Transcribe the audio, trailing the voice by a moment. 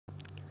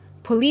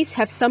Police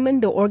have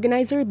summoned the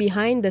organizer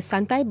behind the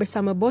Santai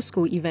Bersama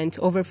Bossku event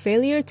over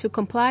failure to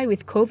comply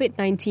with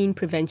COVID-19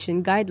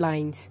 prevention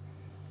guidelines.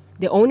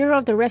 The owner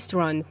of the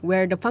restaurant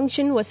where the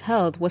function was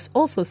held was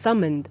also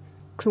summoned.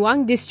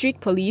 Kluang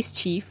District Police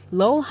Chief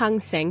Lo Hang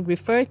Seng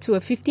referred to a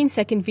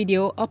 15-second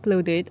video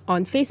uploaded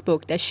on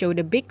Facebook that showed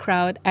a big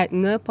crowd at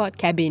Nge Pot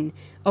Cabin,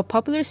 a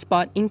popular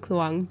spot in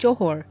Kluang,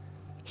 Johor.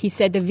 He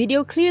said the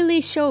video clearly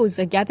shows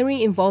a gathering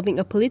involving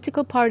a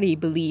political party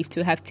believed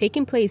to have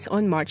taken place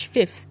on March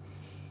 5th.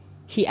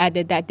 He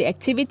added that the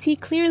activity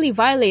clearly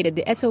violated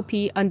the SOP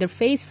under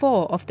Phase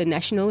 4 of the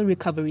National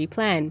Recovery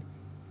Plan.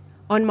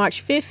 On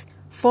March 5th,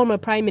 former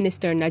Prime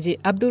Minister Najib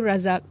Abdul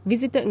Razak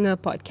visited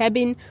Nge Pot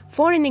Cabin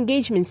for an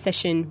engagement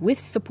session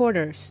with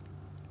supporters.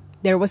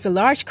 There was a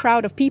large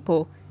crowd of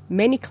people,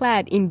 many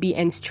clad in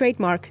BN's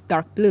trademark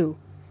dark blue.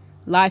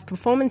 Live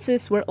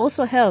performances were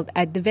also held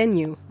at the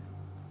venue.